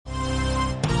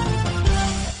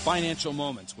Financial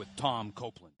Moments with Tom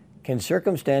Copeland. Can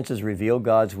circumstances reveal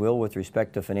God's will with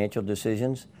respect to financial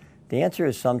decisions? The answer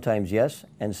is sometimes yes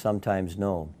and sometimes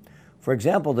no. For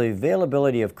example, the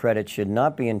availability of credit should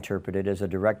not be interpreted as a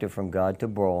directive from God to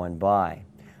borrow and buy.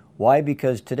 Why?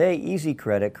 Because today easy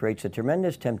credit creates a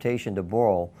tremendous temptation to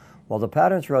borrow, while the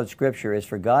pattern throughout Scripture is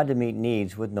for God to meet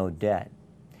needs with no debt.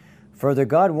 Further,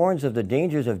 God warns of the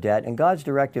dangers of debt, and God's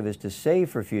directive is to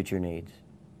save for future needs.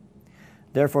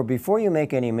 Therefore, before you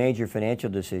make any major financial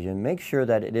decision, make sure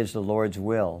that it is the Lord's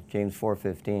will, James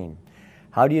 4:15.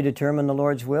 How do you determine the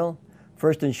Lord's will?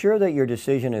 First, ensure that your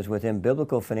decision is within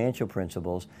biblical financial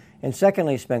principles, and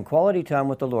secondly, spend quality time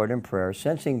with the Lord in prayer,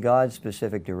 sensing God's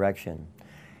specific direction.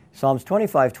 Psalms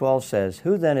 25:12 says,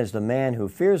 "Who then is the man who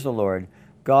fears the Lord?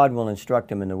 God will instruct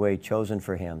him in the way chosen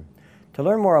for him." To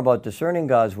learn more about discerning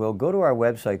God's will, go to our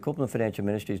website,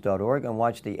 copelandfinancialministries.org, and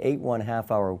watch the 8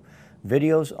 1/2-hour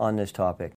videos on this topic.